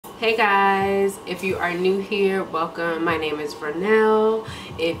Hey guys, if you are new here, welcome. My name is Reanell.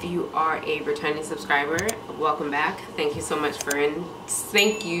 If you are a returning subscriber, welcome back. Thank you so much for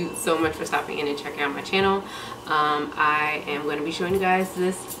stopping in and checking out my channel. I am going to be showing you guys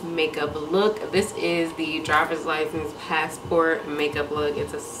this makeup look. This is the driver's license passport makeup look.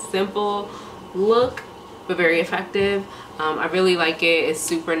 It's a simple look but very effective. I really like it. It's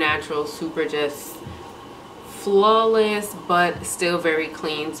super natural, super just flawless, but still very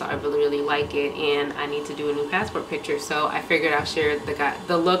clean, so I really like it. And I need to do a new passport picture, so I figured I'll share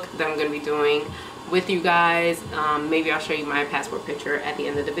the look that I'm going to be doing with you guys. Maybe I'll show you my passport picture at the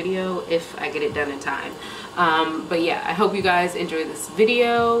end of the video if I get it done in time. But yeah, I hope you guys enjoy this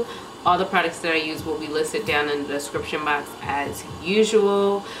video. All the products that I use will be listed down in the description box as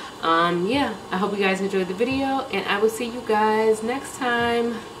usual. Yeah, I hope you guys enjoyed the video, and I will see you guys next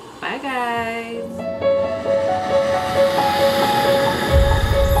time. Bye guys.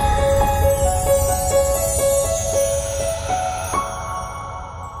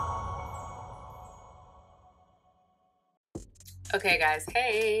 Okay guys,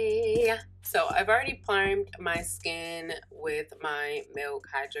 hey! So I've already primed my skin with my Milk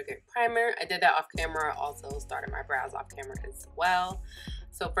Hydrating Primer. I did that off camera, also started my brows off camera as well.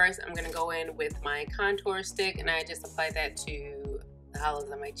 So first I'm going to go in with my contour stick, and I just apply that to the hollows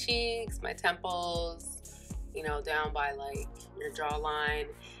of my cheeks, my temples, you know, down by like your jawline.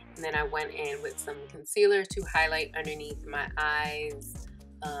 And then I went in with some concealer to highlight underneath my eyes,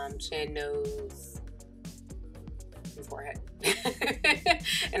 chin, nose, and forehead.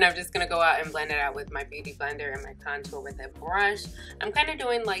 And I'm just gonna go out and blend it out with my beauty blender and my contour with a brush. I'm kind of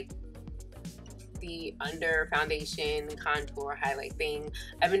doing like the under foundation contour highlight thing.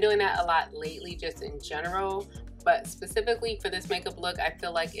 I've been doing that a lot lately just in general, but specifically for this makeup look, I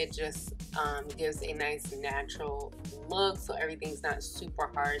feel like it just gives a nice natural look, so everything's not super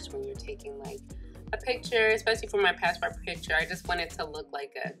harsh when you're taking like a picture, especially for my passport picture. I just want it to look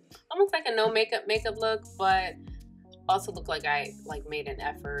like almost like a no makeup look, but also look like I made an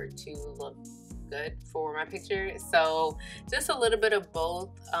effort to look good for my picture. So just a little bit of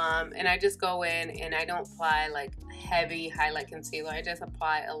both, and I just go in and I don't apply like heavy highlight concealer. I just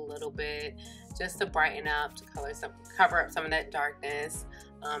apply a little bit just to brighten up, to cover up some of that darkness,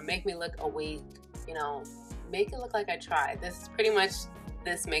 make me look awake, you know, make it look like I tried. This is pretty much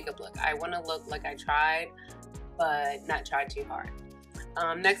this makeup look. I want to look like I tried, but not try too hard.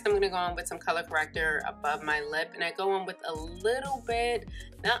 Next I'm going to go on with some color corrector above my lip, and I go on with a little bit,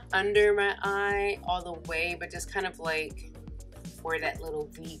 not under my eye all the way, but just kind of like where that little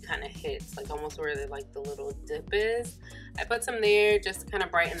V kind of hits, like almost where the little dip is. I put some there just to kind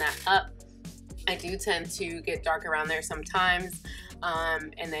of brighten that up. I do tend to get dark around there sometimes,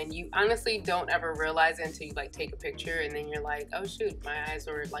 and then you honestly don't ever realize it until you like take a picture, and then you're like, oh shoot, my eyes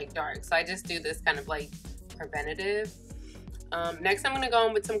were like dark. So I just do this kind of like preventative. Next I'm going to go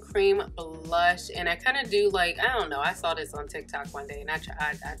in with some cream blush, and I kind of do like, I don't know, I saw this on TikTok one day and I'm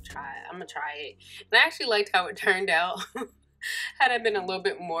gonna try it, and I actually liked how it turned out. Had I been a little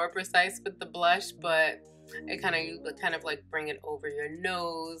bit more precise with the blush, but it kind of like bring it over your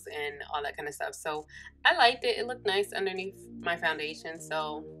nose and all that kind of stuff. So I liked it. It looked nice underneath my foundation,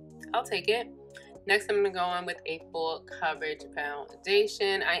 so I'll take it. Next, I'm going to go on with a full coverage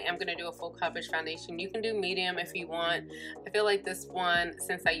foundation. I am going to do a full coverage foundation. You can do medium if you want. I feel like this one,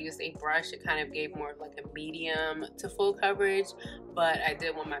 since I used a brush, it kind of gave more of like a medium to full coverage, but I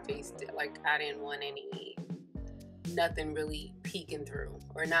did want my face to, like, I didn't want nothing really peeking through,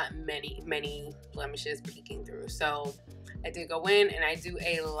 or not many blemishes peeking through. So I did go in and I do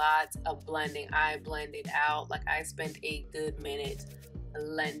a lot of blending. I blend it out. Like, I spent a good minute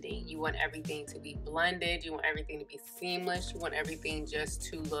blending. You want everything to be blended, you want everything to be seamless, you want everything just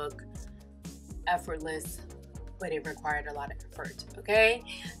to look effortless, but it required a lot of effort. Okay,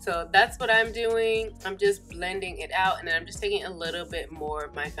 so that's what I'm doing. I'm just blending it out, and then I'm just taking a little bit more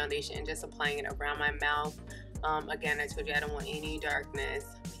of my foundation and just applying it around my mouth. Again, I told you I don't want any darkness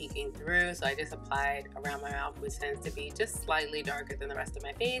peeking through, so I just applied around my mouth, which tends to be just slightly darker than the rest of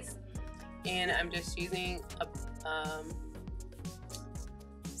my face. And I'm just using a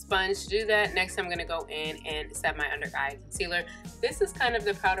sponge to do that. Next, I'm going to go in and set my under eye concealer. This is kind of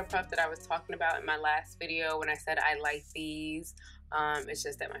the powder puff that I was talking about in my last video when I said I like these. It's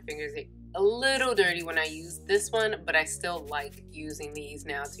just that my fingers get a little dirty when I use this one, but I still like using these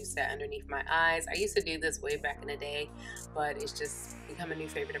now to set underneath my eyes. I used to do this way back in the day, but it's just become a new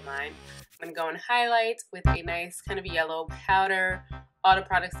favorite of mine. I'm going to go and highlight with a nice kind of yellow powder. All the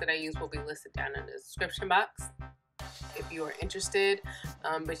products that I use will be listed down in the description box if you are interested,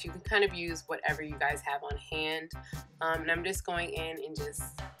 but you can kind of use whatever you guys have on hand. And I'm just going in and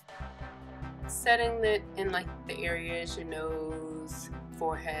just setting it in like the areas, your nose,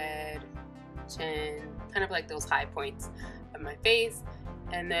 forehead, chin, kind of like those high points of my face.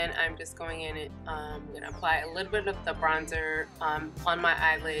 And then I'm just going in and I'm going to apply a little bit of the bronzer on my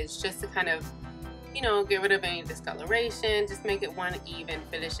eyelids, just to kind of, you know, get rid of any discoloration, just make it one even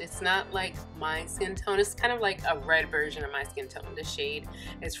finish. It's not like my skin tone, it's kind of like a red version of my skin tone. The shade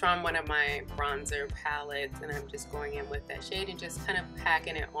is from one of my bronzer palettes, and I'm just going in with that shade and just kind of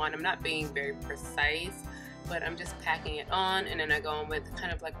packing it on. I'm not being very precise, but I'm just packing it on, and then I go in with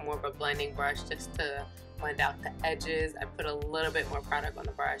kind of like more of a blending brush just to blend out the edges. I put a little bit more product on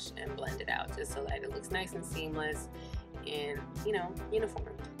the brush and blend it out just so that it looks nice and seamless and, you know,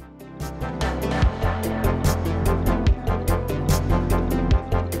 uniform.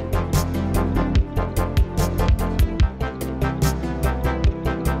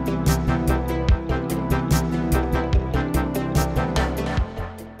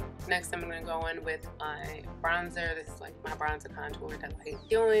 Next, I'm going to go in with my bronzer. This is like my bronzer contour that I like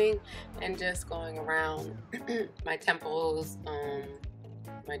doing, and just going around my temples,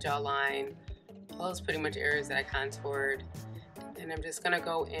 my jawline, all those pretty much areas that I contoured. And I'm just going to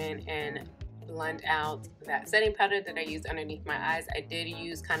go in and blend out that setting powder that I used underneath my eyes. I did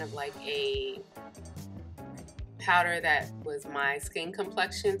use kind of like a powder that was my skin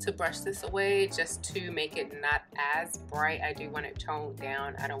complexion to brush this away, just to make it not as bright. I do want it toned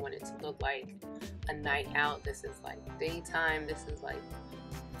down. I don't want it to look like a night out. This is like daytime. This is like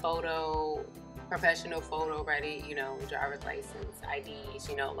photo, professional photo ready, you know, driver's license, IDs,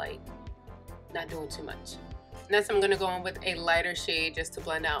 you know, like not doing too much. Next, I'm going to go in with a lighter shade just to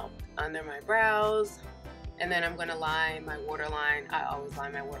blend out under my brows. And then I'm going to line my waterline. I always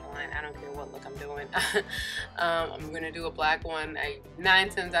line my waterline. I don't care what look I'm doing. I'm going to do a black one. 9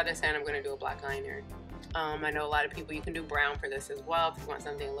 times out of 10, I'm going to do a black liner. I know a lot of people, you can do brown for this as well if you want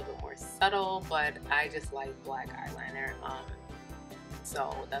something a little bit more subtle, but I just like black eyeliner.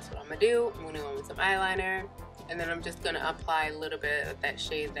 So that's what I'm going to do. I'm going to go in with some eyeliner. And then I'm just going to apply a little bit of that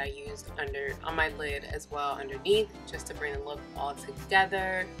shade that I used on my lid as well underneath, just to bring the look all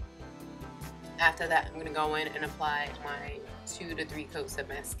together. After that, I'm going to go in and apply my 2 to 3 coats of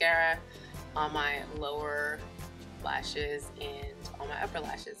mascara on my lower lashes and on my upper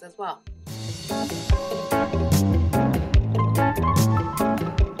lashes as well.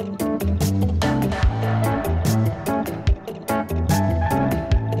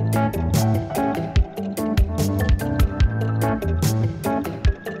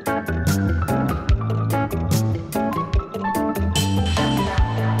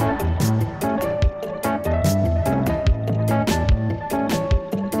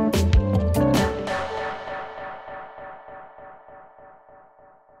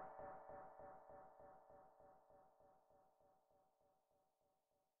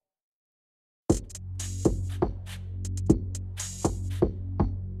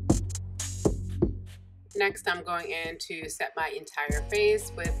 Next, I'm going in to set my entire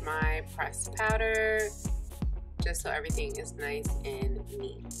face with my pressed powder, just so everything is nice and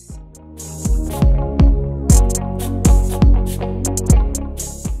neat.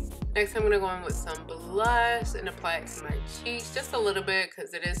 Next, I'm going to go in with some blush and apply it to my cheeks just a little bit,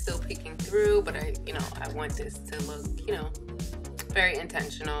 because it is still peeking through, but I want this to look, very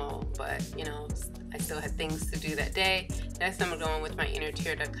intentional, but I still had things to do that day. Next, I'm going with my inner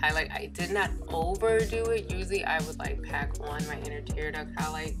tear duct highlight. I did not overdo it. Usually I would like pack on my inner tear duct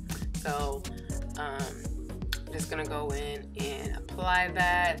highlight. So I'm just gonna go in and apply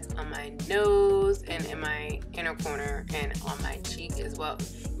that on my nose and in my inner corner and on my cheek as well.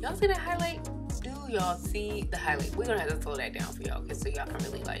 Y'all see the highlight? Do y'all see the highlight? We're gonna have to slow that down for y'all, so y'all can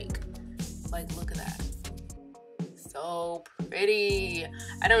really like look at that. So pretty.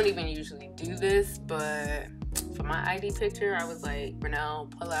 I don't even usually do this, but for my ID picture, I was like,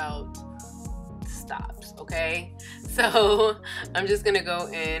 Reanell, pull out stops, okay? So I'm just gonna go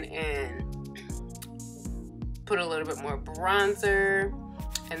in and put a little bit more bronzer,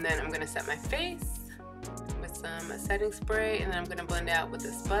 and then I'm gonna set my face with some setting spray, and then I'm gonna blend out with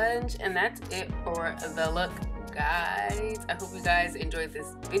a sponge, and that's it for the look, guys. I hope you guys enjoyed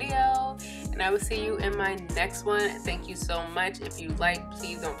this video, and I will see you in my next one. Thank you so much. If you like,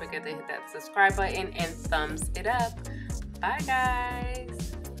 please don't forget to hit that subscribe button and thumbs it up. Bye, guys.